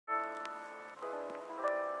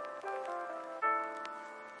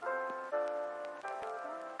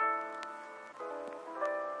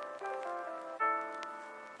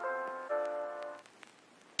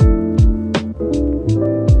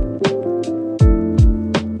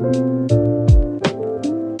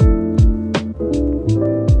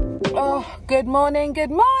morning,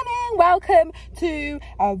 welcome to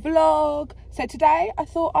a vlog. So today I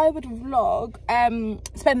thought I would vlog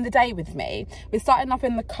spend the day with me. We're starting off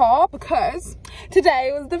in the car because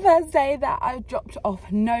today was the first day that I dropped off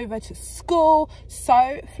Nova to school.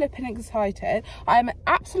 So flipping excited. I'm an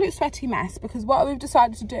absolute sweaty mess because what we've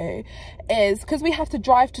decided to do is, because we have to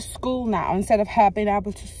drive to school now instead of her being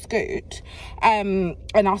able to scoot and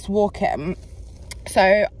us walking,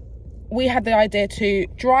 so we had the idea to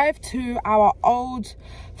drive to our old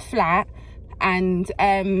flat and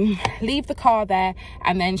leave the car there,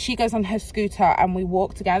 and then she goes on her scooter and we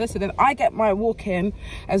walk together. So then I get my walk in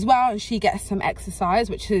as well and she gets some exercise,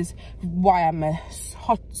 which is why I'm a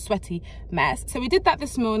hot sweaty mess. So we did that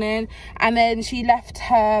this morning, and then she left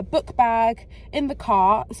her book bag in the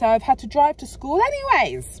car, so I've had to drive to school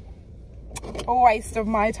anyways. A waste of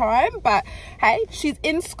my time, but hey, she's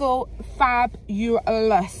in school,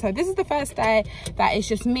 fabulous. So this is the first day that it's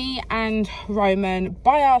just me and Roman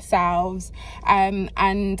by ourselves,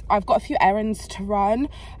 and I've got a few errands to run.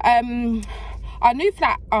 Our new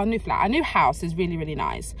house is really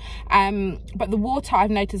nice, but the water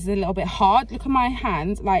I've noticed is a little bit hard. Look at my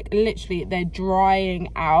hands, like literally they're drying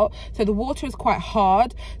out, so the water is quite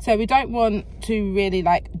hard, so we don't want to really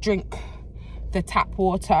like drink the tap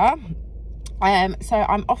water. So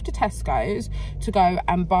I'm off to Tesco's to go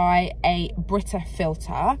and buy a Brita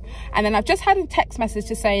filter, and then I've just had a text message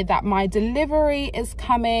to say that my delivery is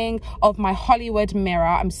coming of my Hollywood mirror.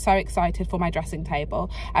 I'm so excited for my dressing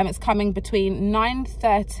table. It's coming between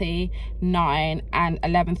 9:39 and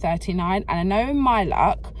 11:39, and I know in my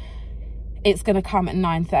luck it's going to come at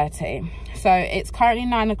 9:30. So it's currently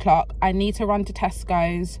 9 o'clock. I need to run to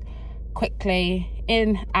Tesco's quickly,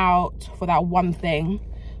 in, out for that one thing.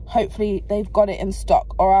 Hopefully they've got it in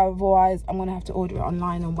stock, or otherwise I'm gonna have to order it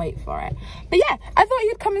online and wait for it. But yeah, I thought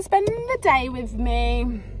you'd come and spend the day with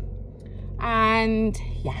me, and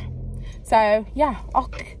yeah, so yeah,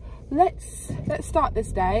 let's start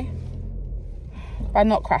this day by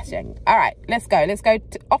not crashing. All right, let's go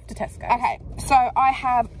off to Tesco. Okay, so I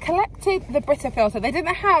have collected the Brita filter. They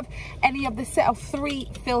didn't have any of the set of 3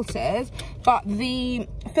 filters, but the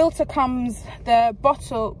filter comes, the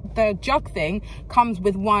bottle, the jug thing comes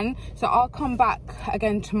with 1, so I'll come back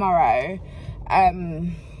again tomorrow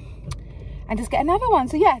and just get another one.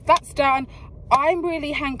 So yeah, that's done. I'm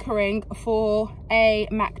really hankering for a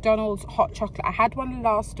McDonald's hot chocolate. I had one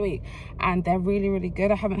last week and they're really good.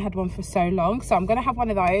 I haven't had one for so long, so I'm gonna have one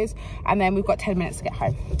of those, and then we've got 10 minutes to get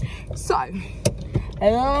home. So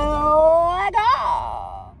let's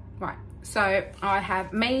go. Right, so I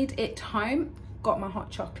have made it home, got my hot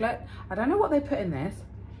chocolate. I don't know what they put in this,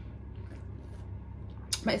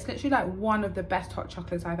 but it's literally like one of the best hot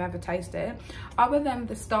chocolates I've ever tasted, other than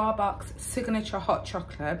the Starbucks signature hot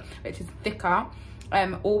chocolate, which is thicker,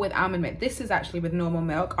 all with almond milk. This is actually with normal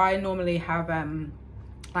milk. I normally have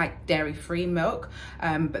like dairy-free milk,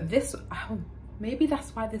 but this, oh, maybe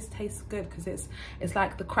that's why this tastes good, because it's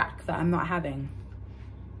like the crack that I'm not having.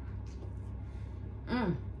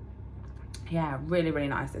 Yeah, really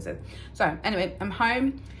nice this is. So anyway, I'm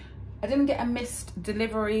home. I didn't get a missed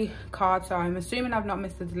delivery card, so I'm assuming I've not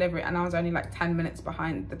missed the delivery, and I was only like 10 minutes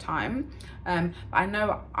behind the time. But I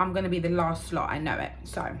know I'm gonna be the last slot, I know it.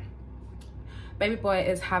 So baby boy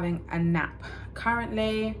is having a nap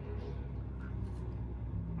currently.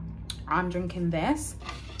 I'm drinking this.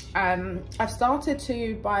 I've started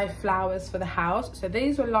to buy flowers for the house. So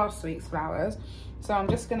these were last week's flowers, so I'm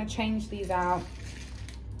just gonna change these out.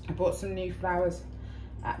 I bought some new flowers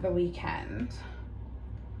at the weekend.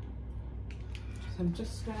 I'm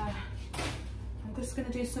just gonna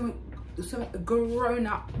do some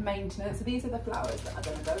grown-up maintenance. So these are the flowers that are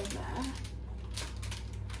gonna go in there.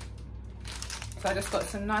 So I just got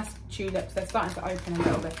some nice tulips. They're starting to open a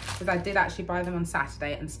little bit because I did actually buy them on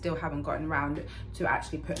Saturday and still haven't gotten around to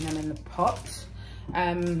actually putting them in the pot. So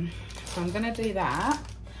I'm gonna do that,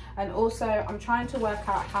 and also I'm trying to work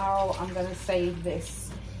out how I'm gonna save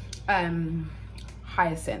this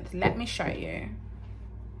hyacinth. Let me show you.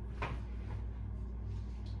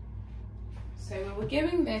 So we were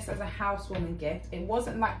giving this as a housewarming gift. It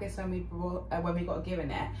wasn't like this when we got given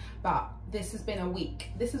it, but this has been a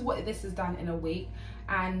week. This is what this has done in a week,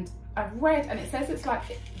 and I've read, and it says it's like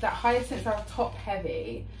that hyacinths are top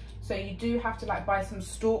heavy, so you do have to like buy some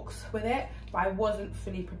stalks with it. But I wasn't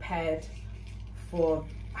fully prepared for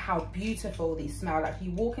how beautiful these smell. Like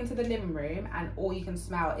you walk into the living room and all you can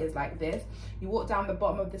smell is like this. You walk down the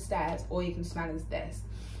bottom of the stairs, all you can smell is this.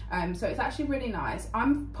 So it's actually really nice.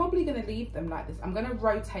 I'm probably going to leave them like this. I'm going to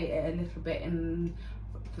rotate it a little bit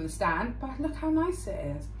for the stand, but look how nice it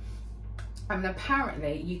is. And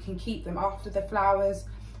apparently you can keep them after the flowers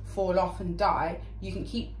fall off and die, you can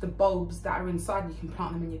keep the bulbs that are inside, you can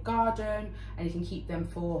plant them in your garden and you can keep them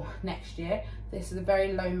for next year. This is a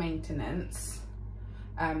very low maintenance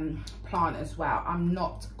plant as well. I'm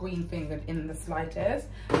not green fingered in the slightest,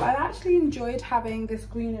 but I actually enjoyed having this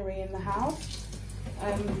greenery in the house.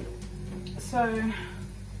 So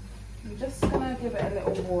I'm just gonna give it a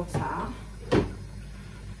little water.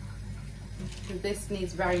 This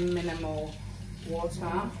needs very minimal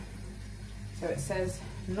water. So it says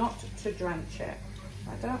not to drench it.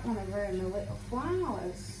 I don't want to ruin the little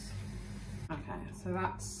flowers. Okay, so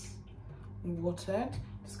that's watered.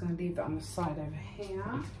 Just going to leave that on the side over here.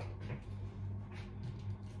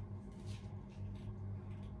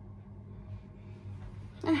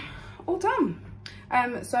 All done.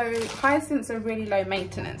 So hyacinths are really low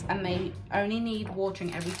maintenance and they only need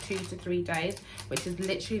watering every 2 to 3 days, which is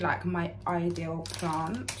literally like my ideal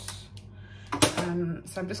plant.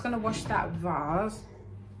 So I'm just going to wash that vase.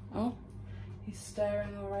 Oh, he's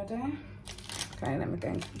staring already. Okay, let me go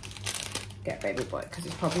and get baby boy because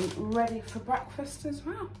he's probably ready for breakfast as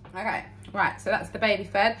well. Okay, right, so that's the baby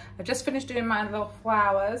fed. I've just finished doing my little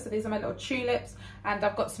flowers. So these are my little tulips, and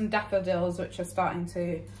I've got some daffodils which are starting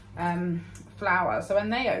to flower. So when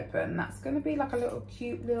they open, that's going to be like a little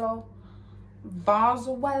cute little vase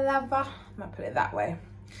or whatever. I might put it that way.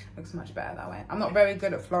 Looks much better that way. I'm not very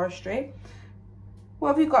good at floristry. What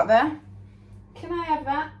have you got there? Can I have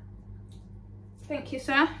that? Thank you,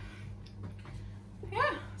 sir.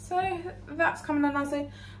 Yeah, so that's coming on nicely.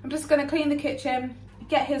 I'm just going to clean the kitchen,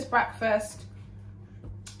 get his breakfast.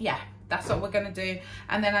 Yeah, that's what we're going to do.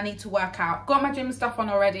 And then I need to work out. Got my gym stuff on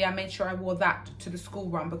already. I made sure I wore that to the school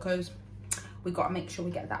run because we got to make sure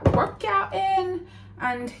we get that workout in.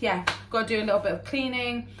 And yeah, got to do a little bit of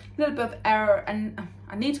cleaning, a little bit of error. And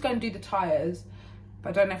I need to go and do the tyres. But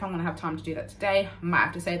I don't know if I'm going to have time to do that today. I might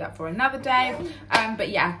have to save that for another day. But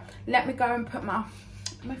yeah, let me go and put my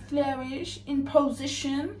flourish in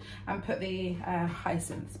position and put the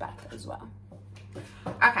hyacinths back as well.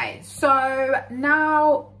 Okay, so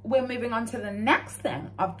now we're moving on to the next thing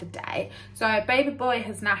of the day. So baby boy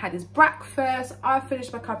has now had his breakfast. I've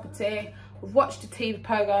finished my cup of tea. We've watched the TV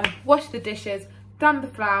program, washed the dishes, done the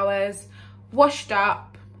flowers, washed up.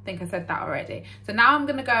 I think I said that already. So now I'm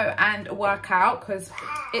gonna go and work out because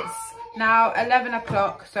it's now 11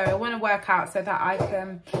 o'clock. So I want to work out so that I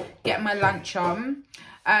can get my lunch on.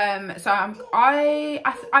 So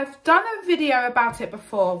I've done a video about it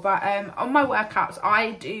before, but on my workouts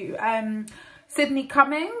I do Sydney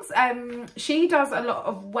Cummings. She does a lot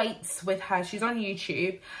of weights with her. She's on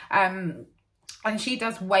YouTube. And she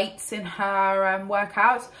does weights in her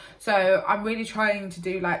workouts. So I'm really trying to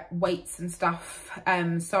do like weights and stuff.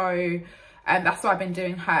 So that's why I've been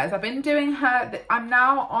doing hers. I've been doing her, I'm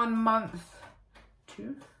now on month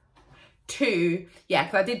two. Yeah,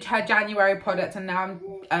 because I did her January product and now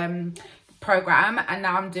I'm program, and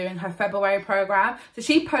now I'm doing her February program. So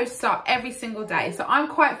she posts up every single day. So I'm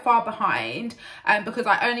quite far behind because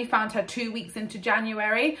I only found her 2 weeks into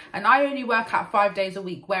January, and I only work out 5 days a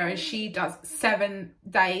week, whereas she does 7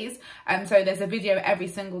 days. So there's a video every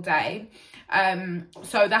single day.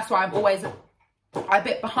 So that's why I'm always a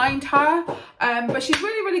bit behind her. But she's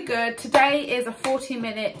really, really good. Today is a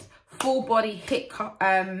 40-minute full body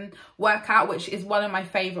HIIT workout, which is one of my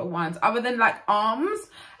favorite ones. Other than like arms,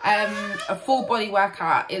 a full body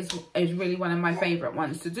workout is really one of my favorite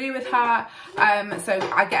ones to do with her. So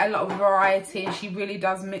I get a lot of variety and she really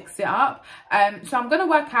does mix it up. So I'm gonna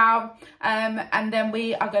work out and then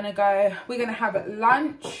we're gonna have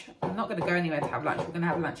lunch. I'm not gonna go anywhere to have lunch. We're gonna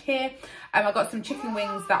have lunch here. I've got some chicken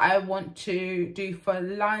wings that I want to do for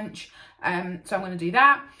lunch. So I'm going to do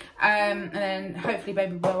that, and then hopefully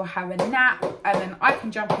baby boy will have a nap, and then I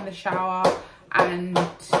can jump in the shower, and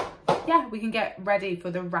yeah, we can get ready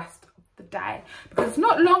for the rest of the day, because it's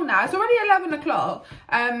not long now. It's already 11 o'clock,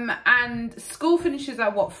 and school finishes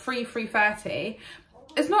at what, 3:30.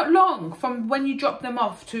 It's not long from when you drop them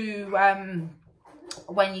off to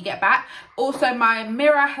when you get back. Also, my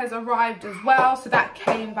mirror has arrived as well, so that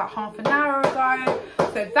came about half an hour ago.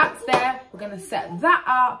 So that's there. We're going to set that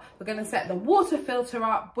up. We're going to set the water filter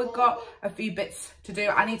up. We've got a few bits to do.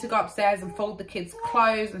 I need to go upstairs and fold the kids'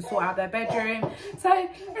 clothes and sort out their bedroom. So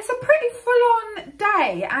it's a pretty full-on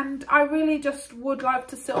day, and I really just would like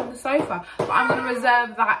to sit on the sofa. But I'm going to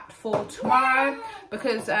reserve that for tomorrow,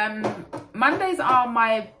 because Mondays are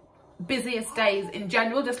my busiest days in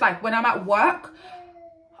general. Just like when I'm at work,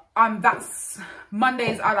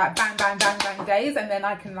 Mondays are like bang, bang, bang, bang days, and then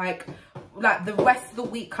I can like the rest of the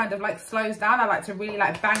week kind of like slows down. I like to really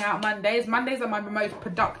like bang out Mondays. Mondays are my most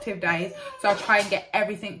productive days, so I try and get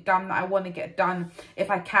everything done that I want to get done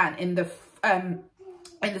if I can in the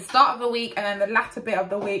in the start of the week, and then the latter bit of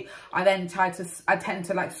the week I tend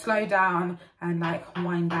to like slow down and like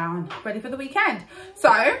wind down, ready for the weekend.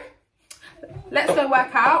 So let's go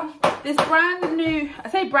work out. This brand new, I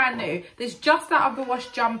say brand new, this just out of the wash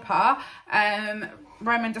jumper,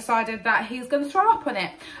 Roman decided that he's going to throw up on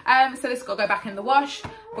it. So let's go back in the wash.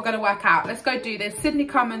 We're going to work out. Let's go do this. Sydney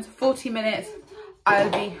Cummins, 40 minutes. I'll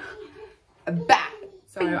be back.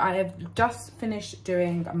 So I have just finished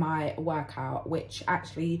doing my workout, which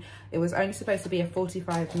actually, it was only supposed to be a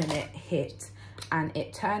 45-minute hit, and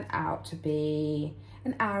it turned out to be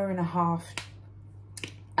an hour and a half.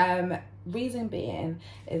 Reason being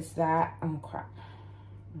is that, oh crap,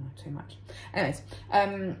 too much. Anyways,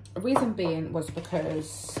 reason being was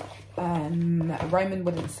because Roman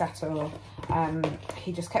wouldn't settle.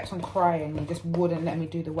 He just kept on crying. He just wouldn't let me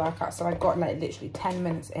do the workout. So I got like literally 10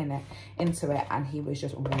 minutes into it, and he was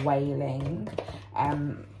just wailing.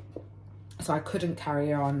 So I couldn't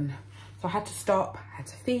carry on. So I had to stop, I had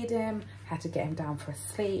to feed him, had to get him down for a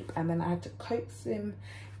sleep, and then I had to coax him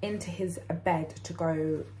into his bed to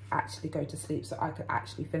go to sleep so I could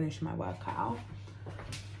actually finish my workout.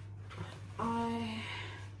 I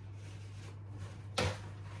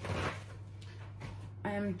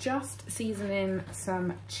am just seasoning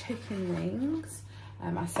some chicken wings.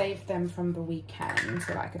 I saved them from the weekend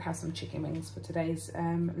so that I could have some chicken wings for today's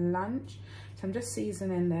lunch. So I'm just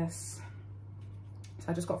seasoning this. So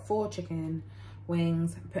I just got 4 chicken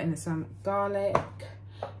wings, putting in some garlic,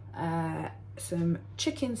 some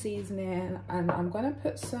chicken seasoning, and I'm gonna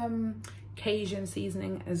put some Cajun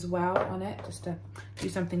seasoning as well on it, just to do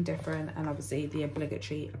something different, and obviously the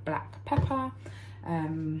obligatory black pepper.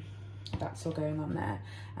 That's all going on there.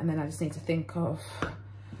 And then I just need to think of,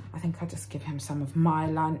 I think I'll just give him some of my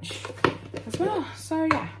lunch as well. So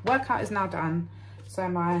yeah, workout is now done. So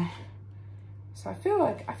I feel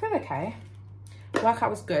okay. Workout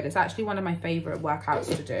was good. It's actually one of my favorite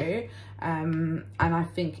workouts to do, and I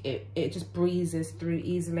think it just breezes through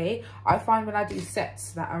easily. I find when I do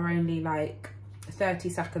sets that are only like 30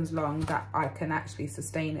 seconds long, that I can actually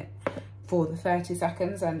sustain it for the 30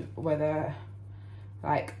 seconds, and whether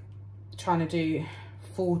like trying to do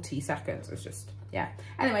 40 seconds is just, yeah.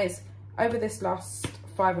 Anyways, over this last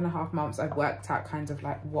 5.5 months, I've worked out kind of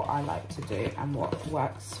like what I like to do and what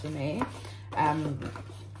works for me.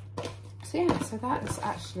 So yeah, so that is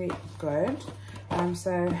actually good.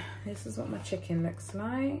 So this is what my chicken looks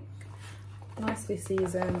like. Nicely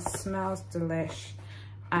seasoned, smells delish.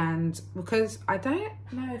 And because I don't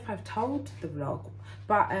know if I've told the vlog,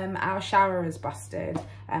 but our shower is busted,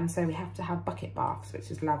 so we have to have bucket baths, which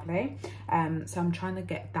is lovely. So I'm trying to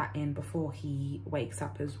get that in before he wakes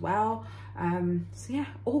up as well. So yeah,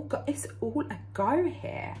 it's all a go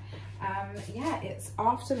here. Yeah, it's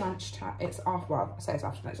after lunchtime. It's after, well, I say it's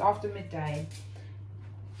after lunch, after midday.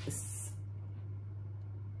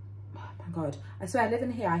 Oh my God, I swear I live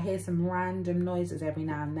in here, I hear some random noises every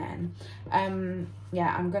now and then.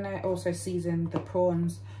 Yeah, I'm gonna also season the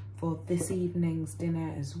prawns for this evening's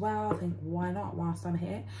dinner as well. I think, why not, whilst I'm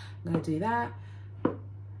here, I'm gonna do that.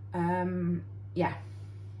 Yeah,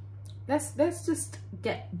 let's just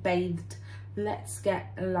get bathed, let's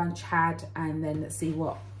get lunch had, and then let's see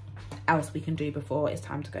what else we can do before it's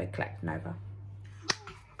time to go collect Nova.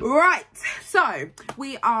 Right, so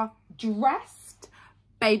we are dressed,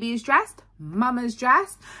 baby is dressed, mama's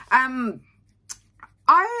dressed.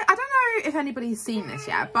 I don't know if anybody's seen this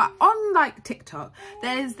yet, but on like TikTok,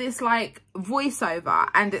 there's this like voiceover,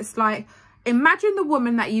 and it's like, imagine the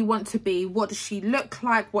woman that you want to be. What does she look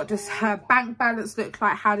like? What does her bank balance look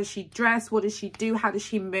like? How does she dress? What does she do? How does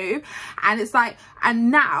she move? And it's like,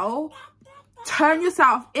 and now turn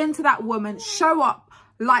yourself into that woman, show up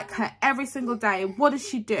like her every single day. What does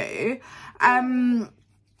she do?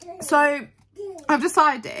 So I've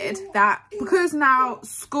decided that because now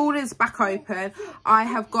school is back open, I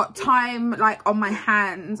have got time like on my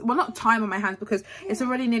hands. Well, not time on my hands because it's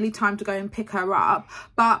already nearly time to go and pick her up,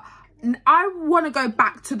 but I want to go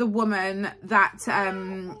back to the woman that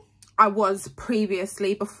I was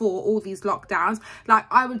previously, before all these lockdowns. Like,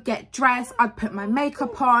 I would get dressed, I'd put my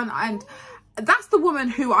makeup on, and that's the woman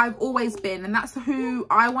who I've always been, and that's who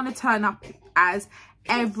I want to turn up as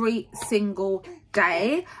every single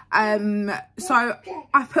day. So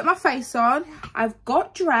I've put my face on, I've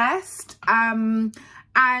got dressed, and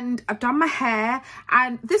I've done my hair,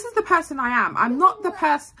 and this is the person I am. I'm not the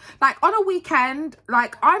person, like on a weekend,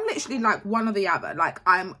 like I'm literally like one or the other. Like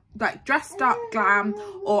I'm like dressed up glam,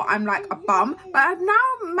 or I'm like a bum, but I've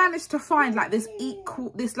now managed to find like this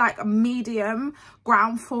like medium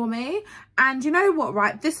ground for me. And you know what,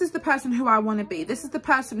 right? This is the person who I want to be. This is the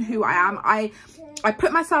person who I am. I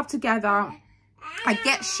put myself together. I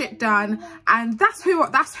get shit done, and that's who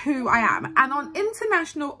I am. And on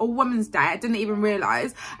International Women's Day, I didn't even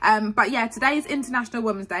realise, but yeah, today is International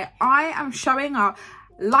Women's Day. I am showing up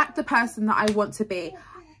like the person that I want to be.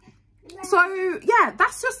 So yeah,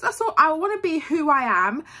 that's all. I want to be who I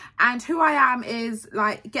am, and who I am is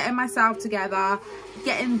like getting myself together,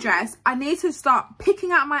 getting dressed. I need to start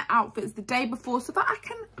picking out my outfits the day before so that I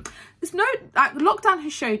can, there's no, like, lockdown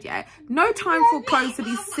has showed you, no time for clothes to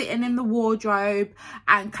be sitting in the wardrobe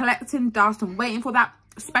and collecting dust and waiting for that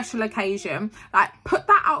special occasion. Like, put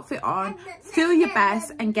that outfit on, feel your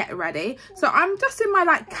best, and get ready. So I'm just in my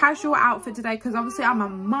like casual outfit today because obviously I'm a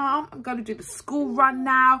mom. I'm going to do the school run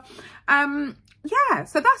now. Yeah,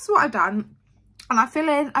 so that's what I've done, and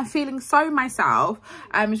I'm feeling so myself.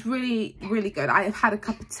 It's really, really good. I have had a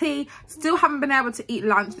cup of tea, still haven't been able to eat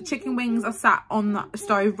lunch. The chicken wings are sat on the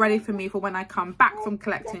stove ready for me for when I come back from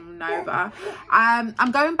collecting Nova.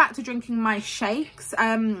 I'm going back to drinking my shakes.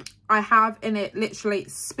 I have in it literally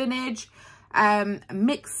spinach,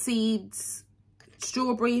 mixed seeds,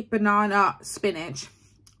 strawberry, banana, spinach,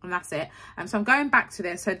 and that's it. So I'm going back to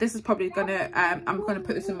this. So this is probably gonna I'm gonna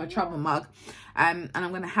put this in my travel mug, and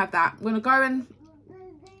I'm gonna have that. I'm gonna go and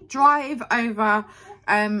drive over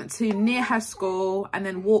to near her school and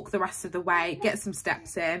then walk the rest of the way, get some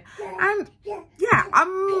steps in, and yeah,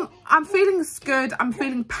 I'm feeling good, I'm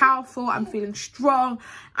feeling powerful, I'm feeling strong,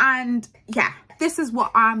 and yeah, this is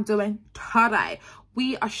what I'm doing today.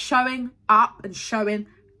 We are showing up and showing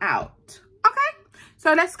out. Okay,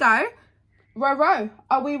 so let's go. Ro,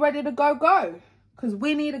 are we ready to go? Because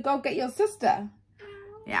we need to go get your sister.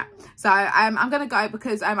 Yeah, so I'm gonna go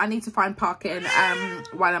because I need to find parking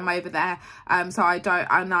while I'm over there, so I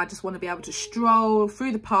just want to be able to stroll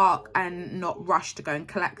through the park and not rush to go and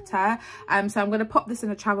collect her. So I'm gonna pop this in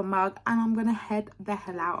a travel mug and I'm gonna head the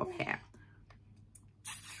hell out of here.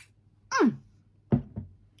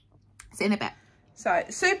 See you in a bit. So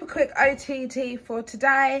super quick OTT for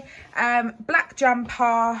today. Black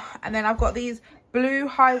jumper, and then I've got these blue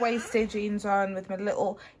high-waisted jeans on with my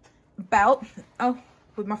little belt. Oh,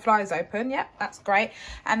 with my flies open. Yeah, that's great.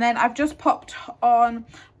 And then I've just popped on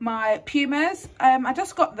my Pumas. I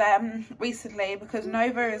just got them recently because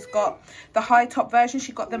Nova has got the high top version.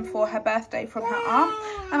 She got them for her birthday from her aunt,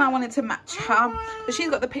 and I wanted to match her. But she's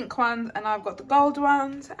got the pink ones and I've got the gold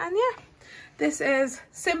ones. And yeah, this is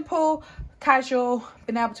simple, casual,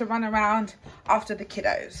 being able to run around after the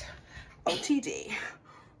kiddos. OTD.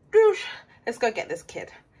 Let's go get this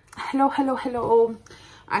kid. Hello.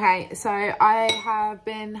 Okay, so I have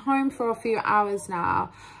been home for a few hours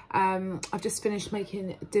now. I've just finished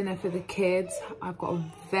making dinner for the kids. I've got a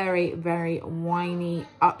very, very whiny,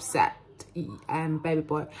 upset baby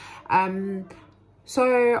boy.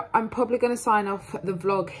 So I'm probably going to sign off the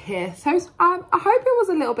vlog here. So I hope it was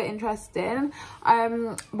a little bit interesting.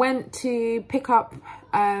 Went to pick up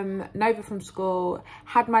Nova from school,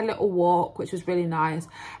 had my little walk, which was really nice.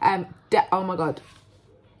 Oh my God,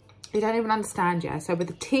 you don't even understand, yeah. So with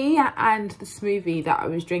the tea and the smoothie that I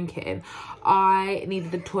was drinking, I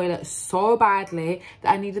needed the toilet so badly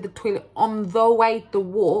that I needed the toilet on the way to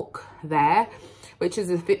walk there, which is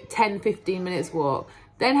a 10-15 minutes walk.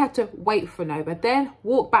 Then had to wait for Nova, then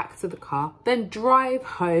walk back to the car, then drive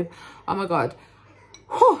home. Oh my God.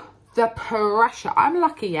 Whew, the pressure. I'm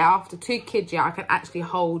lucky, yeah, after 2 kids, yeah, I can actually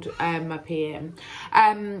hold my PM.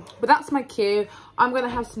 But that's my cue. I'm gonna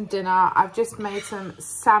have some dinner. I've just made some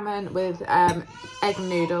salmon with egg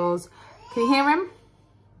noodles. Can you hear him?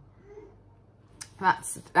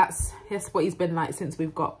 That's what he's been like since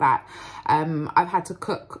we've got back. I've had to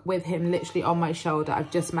cook with him literally on my shoulder.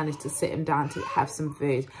 I've just managed to sit him down to have some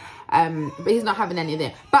food, but he's not having any of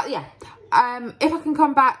it. But yeah, if I can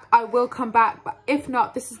come back, I will come back, but if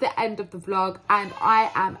not, this is the end of the vlog, and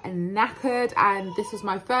I am knackered, and this was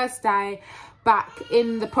my first day back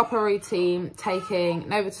in the proper routine, taking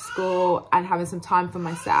Nova to school and having some time for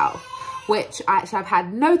myself, which I've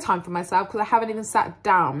had no time for myself because I haven't even sat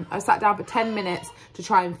down. I sat down for 10 minutes to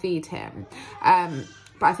try and feed him.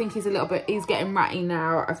 But I think he's getting ratty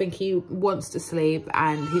now. I think he wants to sleep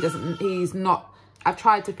and he's not. I've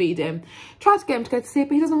tried to feed him, tried to get him to go to sleep,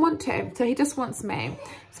 but he doesn't want to. So he just wants me.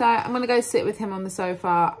 So I'm going to go sit with him on the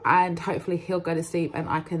sofa and hopefully he'll go to sleep and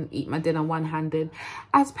I can eat my dinner one-handed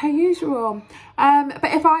as per usual. But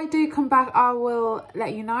if I do come back, I will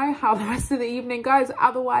let you know how the rest of the evening goes.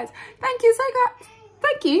 Otherwise, thank you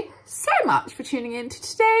so much for tuning in to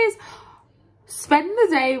today's Spend the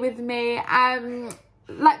Day with me.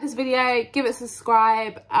 Like this video, give it a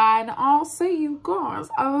subscribe, and I'll see you guys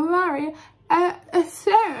very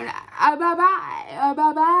soon. Bye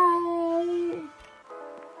bye.